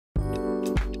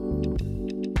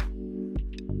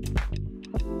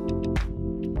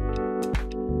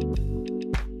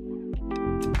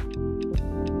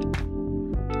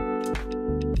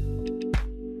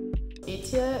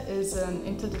an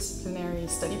interdisciplinary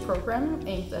study program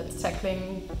aimed at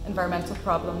tackling environmental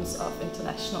problems of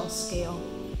international scale.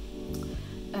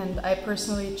 And I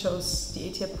personally chose the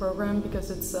ETIA program because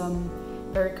it's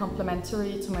very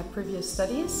complementary to my previous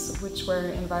studies, which were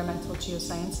environmental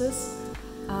geosciences.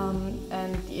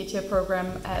 And the ETIA program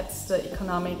adds the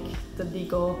economic, the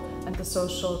legal and the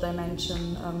social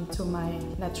dimension to my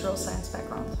natural science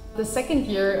background. The second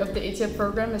year of the ETIA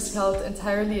program is held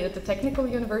entirely at the Technical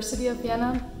University of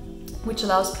Vienna, which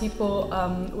allows people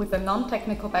with a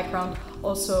non-technical background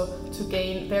also to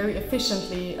gain very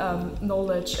efficiently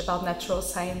knowledge about natural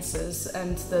sciences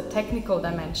and the technical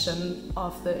dimension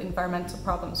of the environmental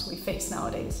problems we face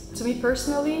nowadays. To me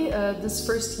personally, this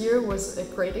first year was a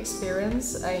great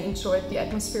experience. I enjoyed the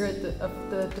atmosphere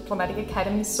of the Diplomatic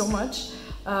Academy so much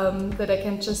that I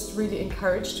can just really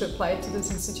encourage to apply to this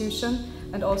institution.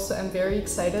 And also I'm very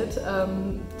excited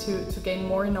to gain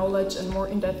more knowledge and more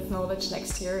in-depth knowledge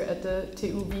next year at the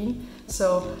TU Wien.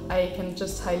 So I can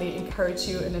just highly encourage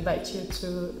you and invite you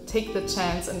to take the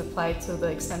chance and apply to the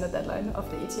extended deadline of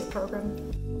the ETIA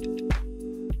program.